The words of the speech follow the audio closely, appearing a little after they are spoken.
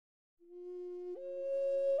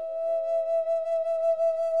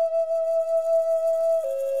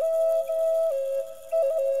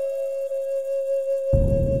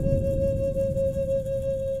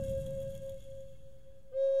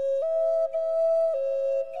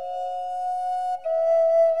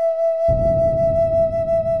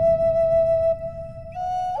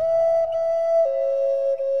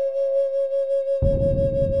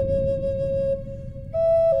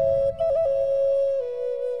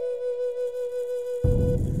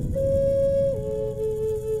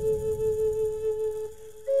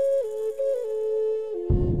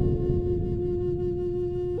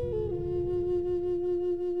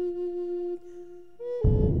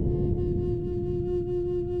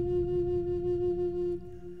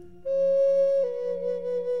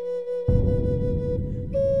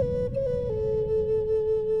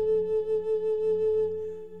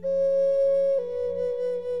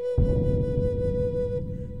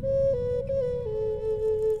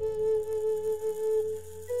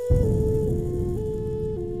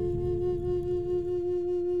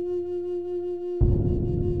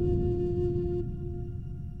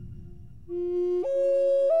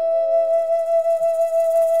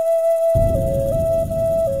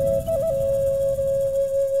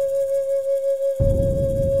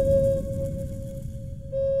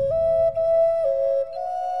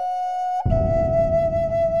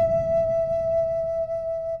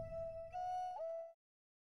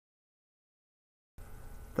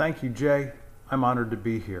Thank you, Jay. I'm honored to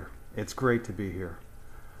be here. It's great to be here.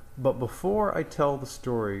 But before I tell the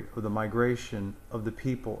story of the migration of the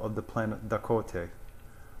people of the planet Dakote,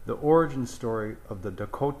 the origin story of the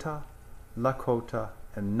Dakota, Lakota,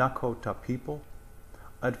 and Nakota people,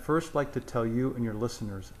 I'd first like to tell you and your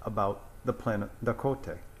listeners about the planet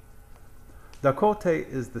Dakote. Dakote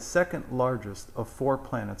is the second largest of 4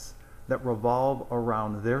 planets that revolve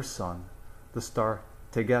around their sun, the star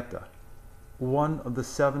Taygeta, one of the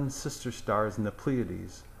 7 sister stars in the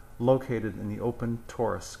Pleiades, located in the open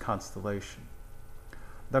Taurus constellation.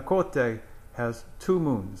 Dakote has 2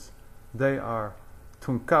 moons. They are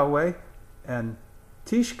Tanka and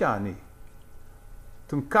Tishkani.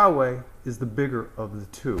 Tanka is the bigger of the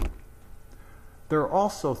 2. There are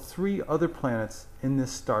also 3 other planets in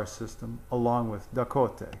this star system along with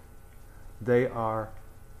Dakote. They are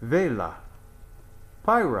Vela,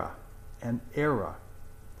 Pyra, and Era.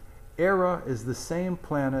 Era is the same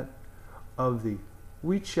planet of the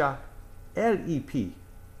Wicha Lep,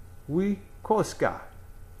 Wikoska,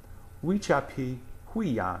 Wichapi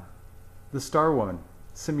Huyan, the star woman,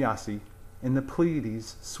 Simyasi, in the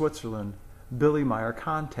Pleiades, Switzerland, Billy Meyer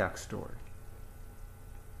contact story.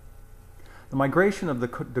 The migration of the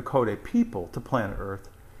Dakota people to planet Earth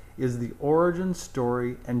is the origin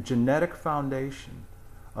story and genetic foundation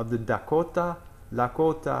of the Dakota,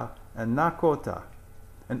 Lakota, and Nakota,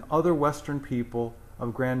 and other Western people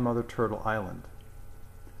of Grandmother Turtle Island.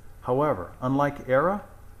 However, unlike Era,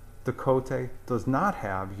 Dakote does not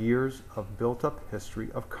have years of built-up history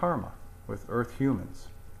of karma with Earth humans.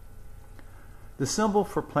 The symbol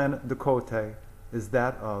for planet Dakote is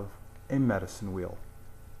that of a medicine wheel.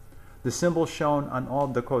 The symbol shown on all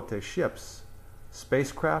Dakote ships,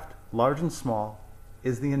 spacecraft, large and small,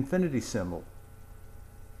 is the infinity symbol.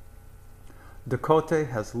 Dakote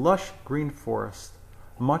has lush green forests,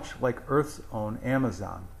 much like Earth's own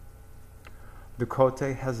Amazon.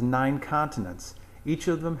 Dakote has 9 continents. Each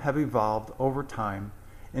of them have evolved over time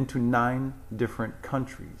into 9 different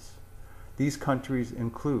countries. These countries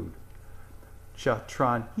include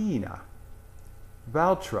Chatranhina,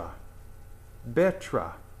 Valtra,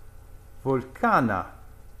 Betra, Volcana,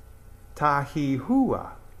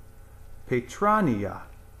 Tahihua, Petrania,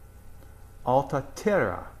 Alta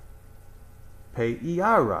Terra,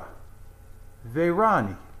 Peiara,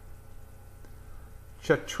 Verani.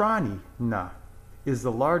 Chatranhina is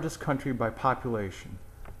the largest country by population,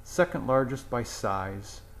 second largest by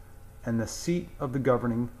size, and the seat of the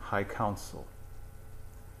governing High Council.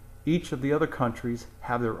 Each of the other countries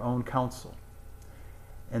have their own council.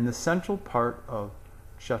 And the central part of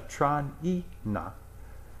Chatranhina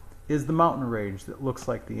is the mountain range that looks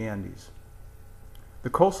like the Andes.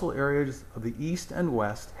 The coastal areas of the east and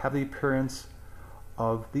west have the appearance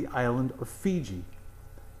of the island of Fiji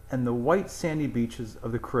and the white sandy beaches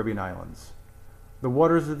of the Caribbean islands. The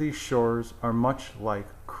waters of these shores are much like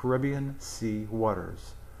Caribbean Sea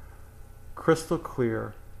waters. Crystal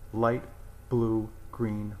clear, light blue,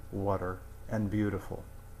 green water, and beautiful.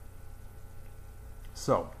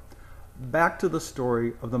 So, back to the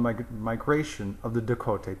story of the migration of the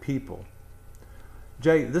Dakote people.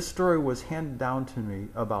 Jay, this story was handed down to me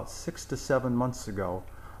about 6 to 7 months ago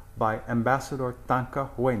by Ambassador Tanka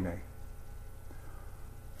Wheneh.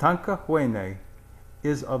 Tanka Wheneh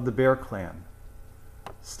is of the Bear Clan,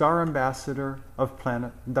 star ambassador of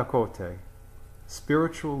planet Dakote,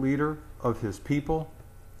 spiritual leader of his people,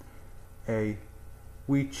 a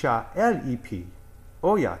Wicha-Lep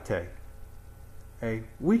Oyate, a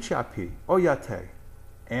Wichapi Oyate,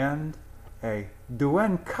 and a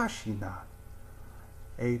Duenkashina,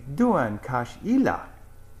 a Duenkashila,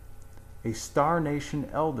 a Star Nation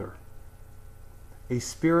elder, a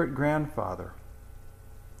spirit grandfather,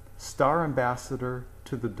 star ambassador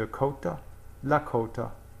to the Dakota,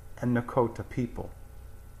 Lakota, and Nakota people.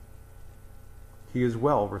 He is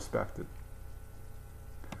well respected.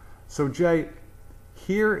 So Jay,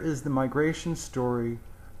 here is the migration story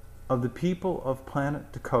of the people of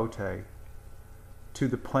planet Dakote to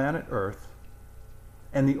the planet Earth,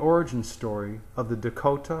 and the origin story of the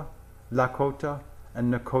Dakota, Lakota,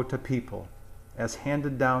 and Nakota people, as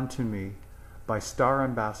handed down to me by Star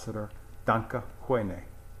Ambassador Tanka Wheneh.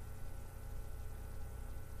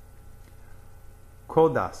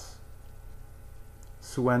 Kodas,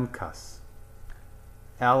 sunkas,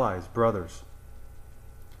 allies, brothers.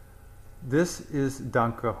 This is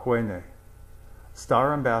Tanka Wheneh,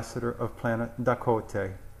 Star Ambassador of planet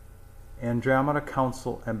Dakote, Andromeda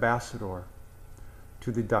Council Ambassador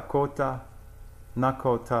to the Dakota,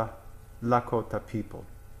 Nakota, Lakota people,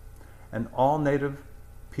 and all native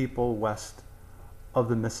people west of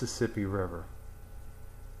the Mississippi River.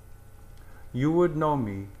 you would know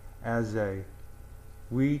me as a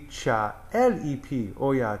Mitakyue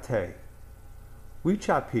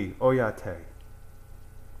Oyate,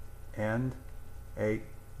 and a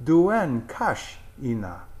Duen Kash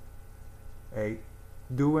Ina, a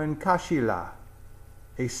Duen Kashila,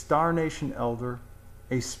 a Star Nation elder,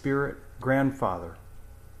 a spirit grandfather.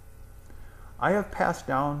 I have passed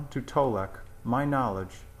down to Tolek my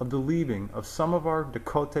knowledge of the leaving of some of our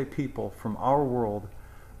Dakote people from our world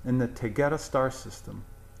in the Taygeta star system,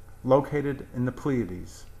 located in the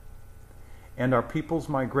Pleiades, and our people's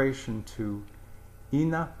migration to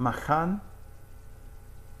Ina Maka,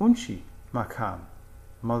 Unci Maka,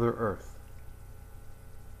 Mother Earth.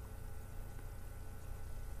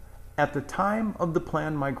 At the time of the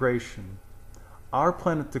planned migration, our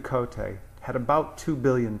planet Dakote had about 2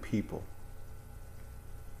 billion people.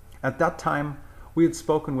 At that time, we had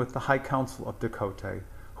spoken with the High Council of Dakote,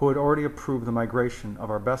 who had already approved the migration of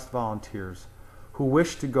our best volunteers who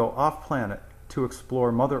wished to go off-planet to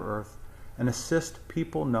explore Mother Earth and assist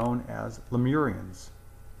people known as Lemurians.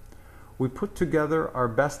 We put together our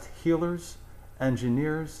best healers,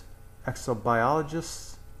 engineers,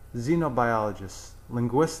 exobiologists, xenobiologists,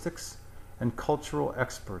 linguistics, and cultural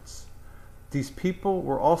experts. These people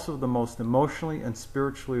were also the most emotionally and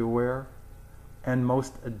spiritually aware and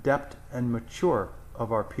most adept and mature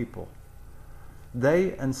of our people.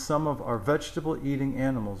 They and some of our vegetable-eating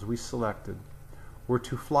animals we selected were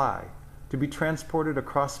to fly, to be transported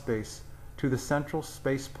across space to the central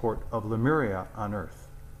spaceport of Lemuria on Earth.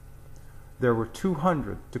 There were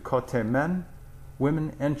 200 Dakote men,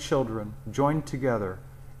 women, and children joined together,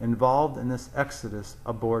 involved in this exodus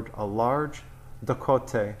aboard a large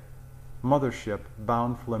Dakote mothership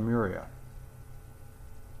bound for Lemuria.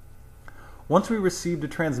 Once we received a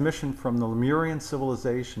transmission from the Lemurian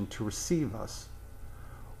civilization to receive us,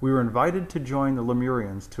 we were invited to join the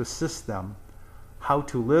Lemurians to assist them how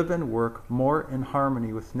to live and work more in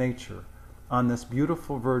harmony with nature on this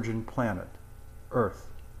beautiful virgin planet, Earth.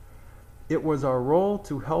 It was our role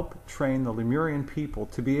to help train the Lemurian people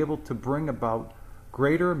to be able to bring about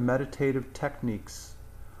greater meditative techniques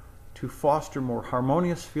to foster more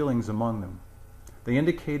harmonious feelings among them. They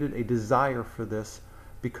indicated a desire for this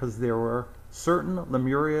because there were certain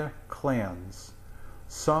Lemuria clans,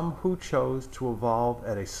 some who chose to evolve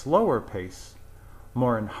at a slower pace,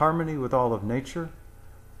 more in harmony with all of nature,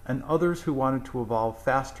 and others who wanted to evolve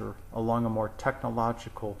faster along a more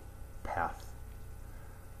technological path.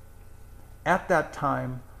 At that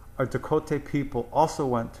time, our Dakote people also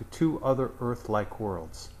went to 2 other Earth-like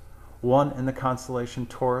worlds, one in the constellation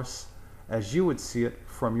Taurus, as you would see it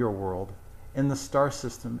from your world, in the star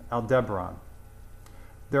system Aldebaran.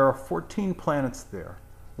 There are 14 planets there.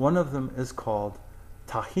 One of them is called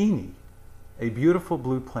Tahini, a beautiful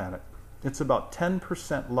blue planet. It's about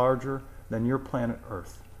 10% larger than your planet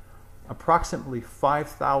Earth. Approximately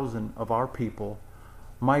 5,000 of our people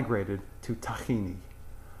migrated to Tahini.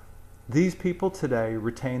 These people today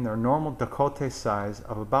retain their normal Dakote size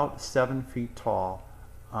of about 7 feet tall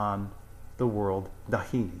on the world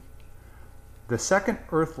Tahini. The second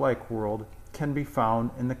Earth-like world can be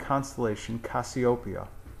found in the constellation Cassiopeia,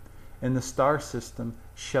 in the star system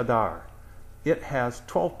Shadar. It has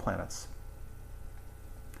 12 planets.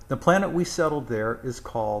 The planet we settled there is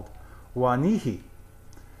called Wheneh.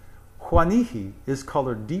 Wheneh is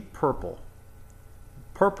colored deep purple.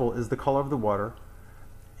 Purple is the color of the water,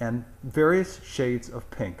 and various shades of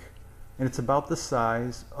pink, and it's about the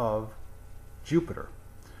size of Jupiter.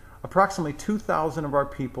 Approximately 2,000 of our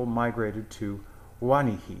people migrated to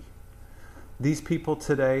Wheneh. These people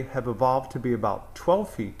today have evolved to be about 12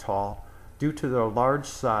 feet tall due to the large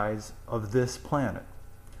size of this planet.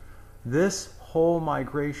 This whole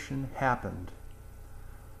migration happened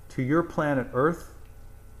to your planet Earth,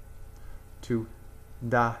 to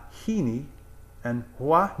Tahini and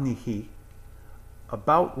Wheneh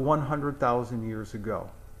about 100,000 years ago.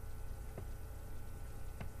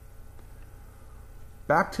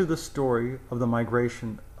 Back to the story of the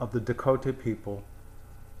migration of the Dakote people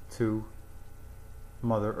to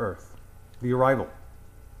Mother Earth, the arrival.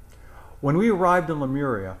 When we arrived in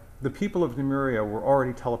Lemuria, the people of Lemuria were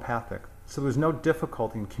already telepathic, so there was no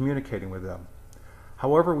difficulty in communicating with them.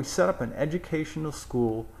 However, we set up an educational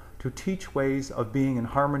school to teach ways of being in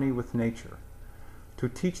harmony with nature, to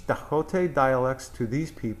teach Dakote dialects to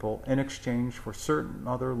these people in exchange for certain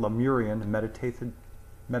other Lemurian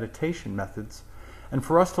meditation methods, and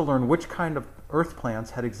for us to learn which kind of earth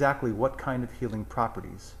plants had exactly what kind of healing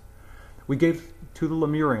properties. We gave to the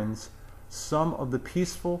Lemurians some of the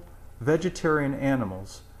peaceful vegetarian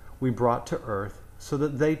animals we brought to Earth so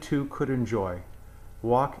that they too could enjoy,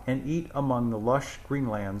 walk and eat among the lush green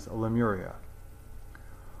lands of Lemuria.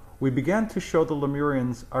 We began to show the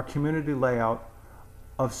Lemurians our community layout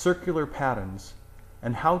of circular patterns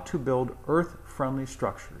and how to build earth-friendly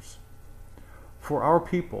structures. For our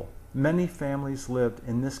people, many families lived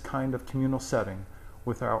in this kind of communal setting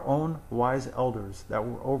with our own wise elders that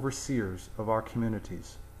were overseers of our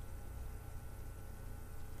communities.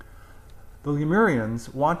 The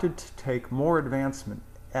Lemurians wanted to take more advancement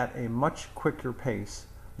at a much quicker pace,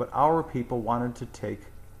 but our people wanted to take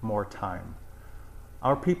more time.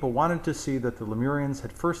 Our people wanted to see that the Lemurians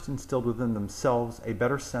had first instilled within themselves a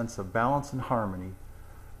better sense of balance and harmony,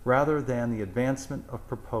 rather than the advancement of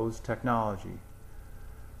proposed technology.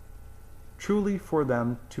 Truly for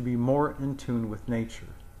them to be more in tune with nature,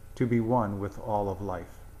 to be one with all of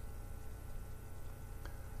life.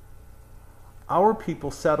 Our people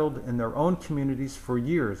settled in their own communities for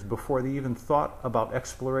years before they even thought about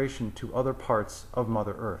exploration to other parts of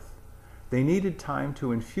Mother Earth. They needed time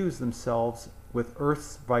to infuse themselves with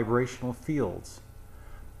Earth's vibrational fields,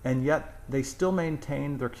 and yet they still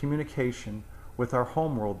maintained their communication with our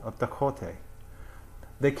homeworld of Dakote.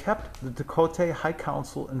 They kept the Dakote High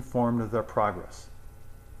Council informed of their progress.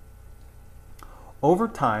 Over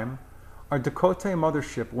time, our Dakote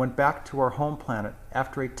mothership went back to our home planet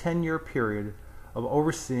after a 10-year period of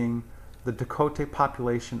overseeing the Dakote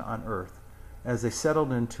population on Earth as they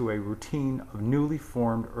settled into a routine of newly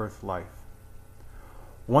formed Earth life.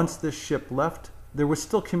 Once this ship left, there was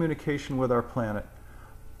still communication with our planet,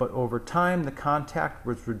 but over time the contact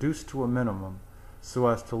was reduced to a minimum so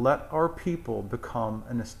as to let our people become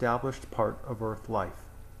an established part of Earth life.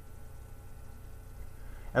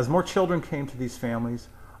 As more children came to these families,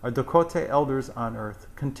 our Dakote elders on Earth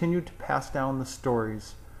continued to pass down the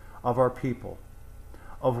stories of our people,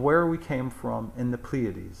 of where we came from in the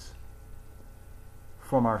Pleiades,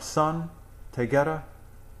 from our sun, Taygeta,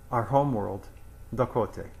 our homeworld,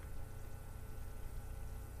 Dakote.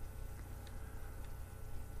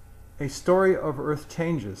 A story of Earth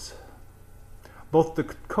changes. Both the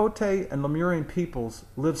Dakote and Lemurian peoples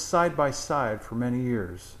lived side by side for many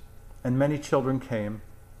years, and many children came.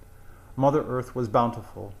 Mother Earth was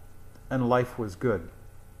bountiful, and life was good.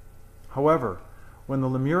 However, when the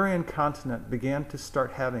Lemurian continent began to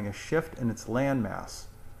start having a shift in its landmass,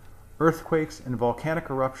 earthquakes and volcanic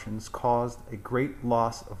eruptions caused a great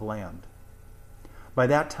loss of land. By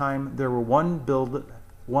that time, there were 1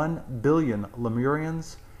 billion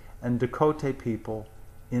Lemurians and Dakote people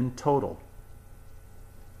in total.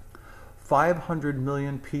 500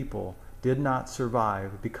 million people did not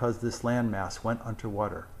survive because this landmass went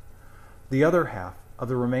underwater. The other half of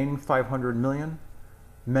the remaining 500 million,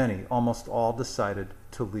 many, almost all, decided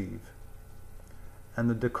to leave. And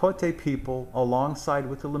the Dakote people, alongside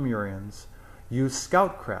with the Lemurians, used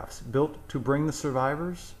scout crafts built to bring the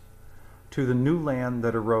survivors to the new land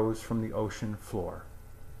that arose from the ocean floor.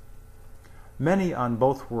 Many on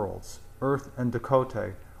both worlds, Earth and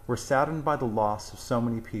Dakote, were saddened by the loss of so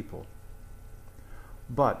many people.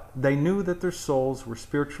 But they knew that their souls were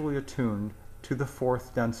spiritually attuned to the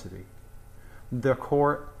fourth density, the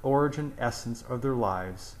core origin essence of their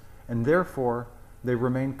lives, and therefore they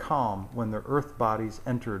remained calm when their earth bodies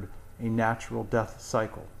entered a natural death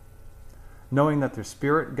cycle, knowing that their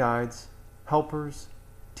spirit guides, helpers,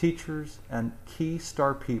 teachers, and key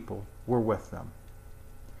star people were with them.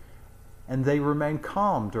 And they remained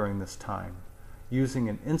calm during this time, using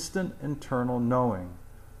an instant internal knowing,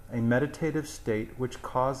 a meditative state which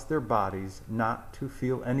caused their bodies not to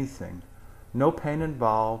feel anything, no pain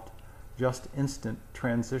involved, just instant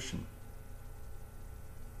transition.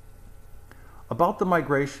 About the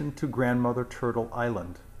migration to Grandmother Turtle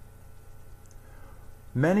Island.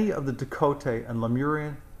 Many of the Dakote and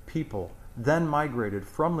Lemurian people then migrated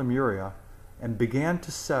from Lemuria and began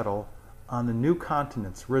to settle on the new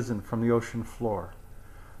continents risen from the ocean floor.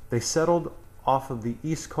 They settled off of the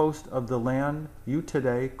east coast of the land you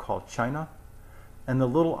today call China, and the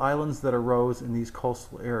little islands that arose in these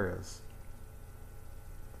coastal areas.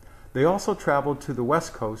 They also traveled to the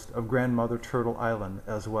west coast of Grandmother Turtle Island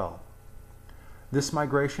as well. This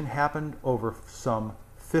migration happened over some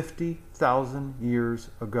 50,000 years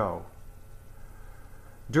ago.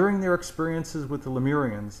 During their experiences with the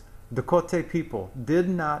Lemurians, Dakote people did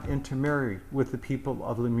not intermarry with the people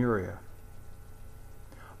of Lemuria,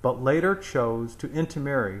 but later chose to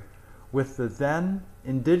intermarry with the then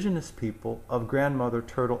indigenous people of Grandmother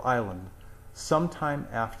Turtle Island sometime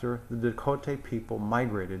after the Dakote people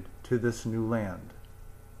migrated to this new land.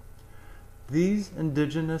 These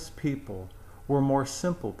indigenous people were more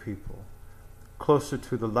simple people, closer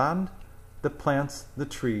to the land, the plants, the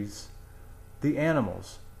trees, the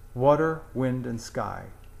animals, water, wind, and sky.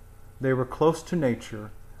 They were close to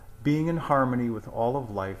nature, being in harmony with all of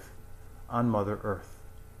life on Mother Earth.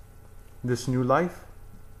 This new life,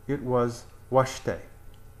 it was washte.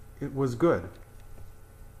 It was good.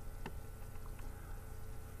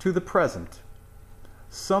 To the present,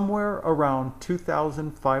 somewhere around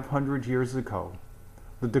 2,500 years ago,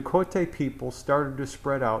 the Dakote people started to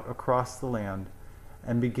spread out across the land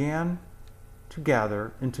and began to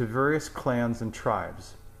gather into various clans and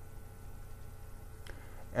tribes.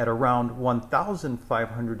 At around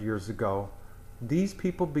 1,500 years ago, these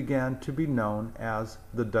people began to be known as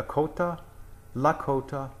the Dakota,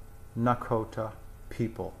 Lakota, Nakota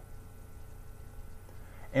People.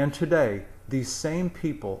 And today, these same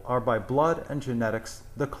people are by blood and genetics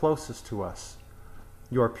the closest to us,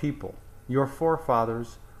 your people, your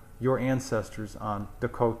forefathers, your ancestors on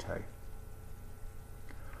Dakote.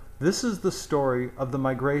 This is the story of the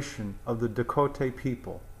migration of the Dakote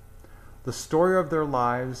people, the story of their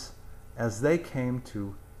lives as they came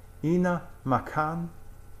to Ina Maka,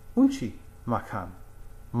 Unci Maka,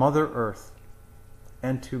 Mother Earth,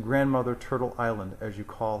 and to Grandmother Turtle Island, as you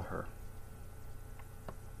call her.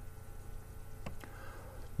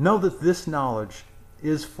 Know that this knowledge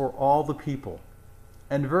is for all the people,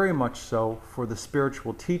 and very much so for the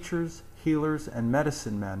spiritual teachers, healers, and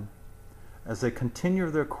medicine men, as they continue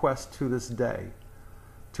their quest to this day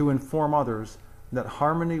to inform others that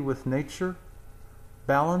harmony with nature,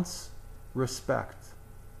 balance, respect,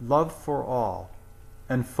 love for all,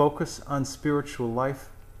 and focus on spiritual life,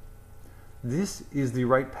 this is the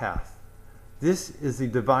right path. This is the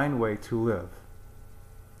divine way to live.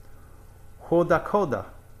 Wodakota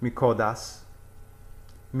mi kodas,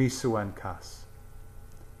 mi sunkas.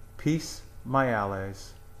 Peace, my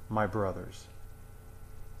allies, my brothers.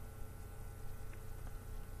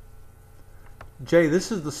 Jay,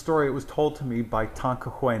 this is the story that was told to me by Tanka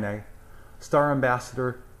Wheneh, Star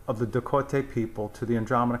Ambassador of the Dakote people to the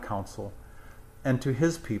Andromeda Council, and to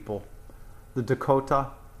his people, the Dakota,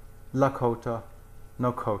 Lakota,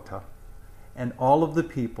 Nakota, and all of the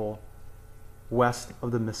people west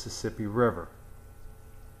of the Mississippi River.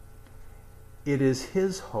 It is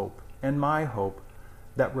his hope and my hope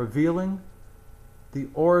that revealing the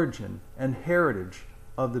origin and heritage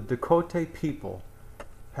of the Dakote people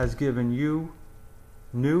has given you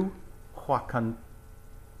new Unci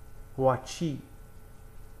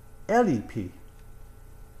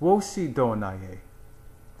Wosi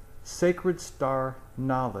sacred star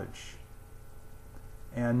knowledge,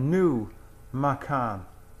 and new Makan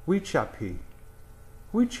Wichohan,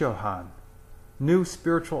 new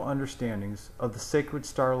spiritual understandings of the sacred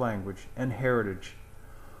star language and heritage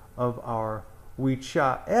of our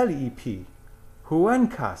Wicha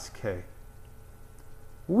Huenkas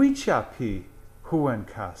Wichapi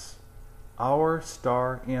Huenkas, our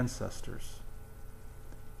star ancestors,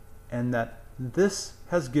 and that this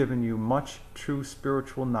has given you much true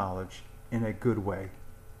spiritual knowledge in a good way.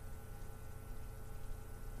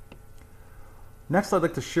 Next, I'd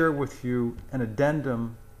like to share with you an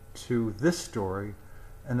addendum to this story,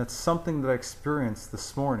 and it's something that I experienced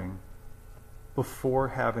this morning before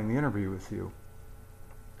having the interview with you.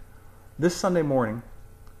 This Sunday morning,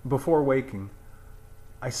 before waking,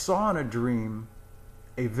 I saw in a dream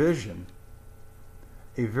a vision,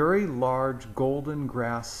 a very large golden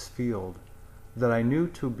grass field that I knew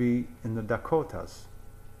to be in the Dakotas.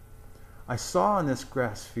 I saw in this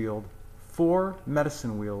grass field 4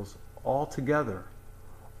 medicine wheels all together,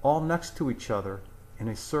 all next to each other in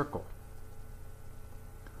a circle.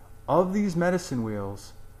 Of these medicine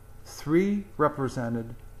wheels, 3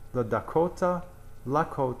 represented the Dakota,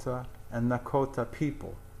 Lakota, and Nakota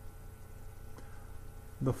people.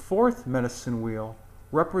 The 4th medicine wheel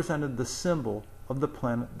represented the symbol of the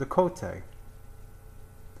planet Dakote,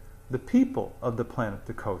 the people of the planet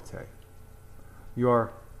Dakote,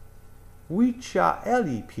 your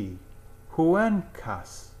Wichapi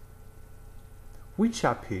Huenkas,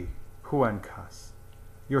 Wichapi Huenkas,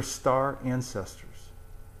 your star ancestors.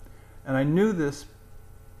 And I knew this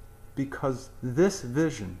because this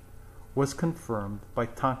vision was confirmed by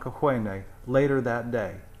Tanka Wheneh later that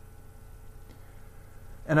day.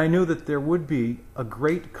 And I knew that there would be a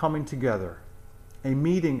great coming together, a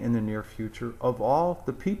meeting in the near future of all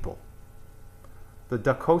the people. The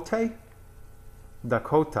Dakote,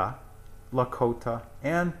 Dakota, Lakota,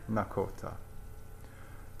 and Nakota.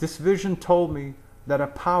 This vision told me that a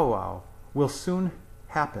powwow will soon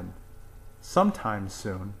happen, sometime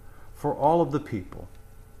soon, for all of the people.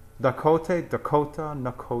 Dakote, Dakota,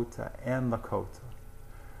 Nakota, and Lakota.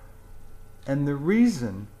 And the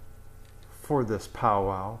reason for this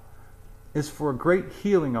powwow is for a great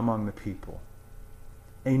healing among the people.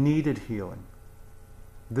 a needed healing.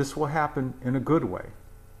 This will happen in a good way.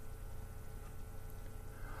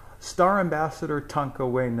 Star Ambassador Tanka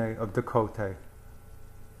Wheneh of Dakote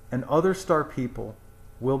and other star people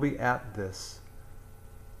will be at this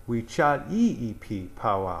Wicha-EEP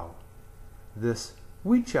powwow, this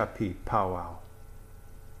Wichapi powwow,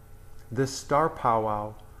 this star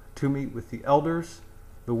powwow to meet with the elders,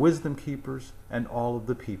 the wisdom keepers, and all of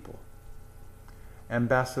the people.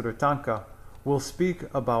 Ambassador Tanka will speak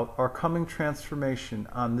about our coming transformation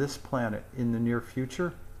on this planet in the near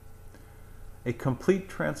future, a complete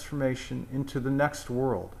transformation into the next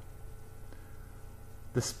world,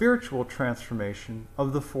 the spiritual transformation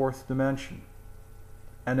of the fourth dimension,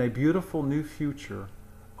 and a beautiful new future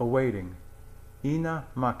awaiting Ina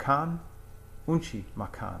Maka, Unci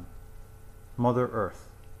Maka, Mother Earth,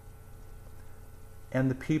 and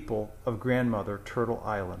the people of Grandmother Turtle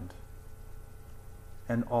Island,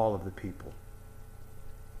 and all of the people.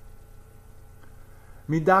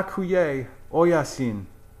 Mitakyue Oyasin,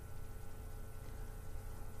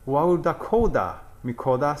 Wodakota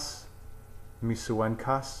kodas,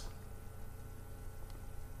 sunkas,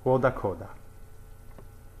 Wodakota.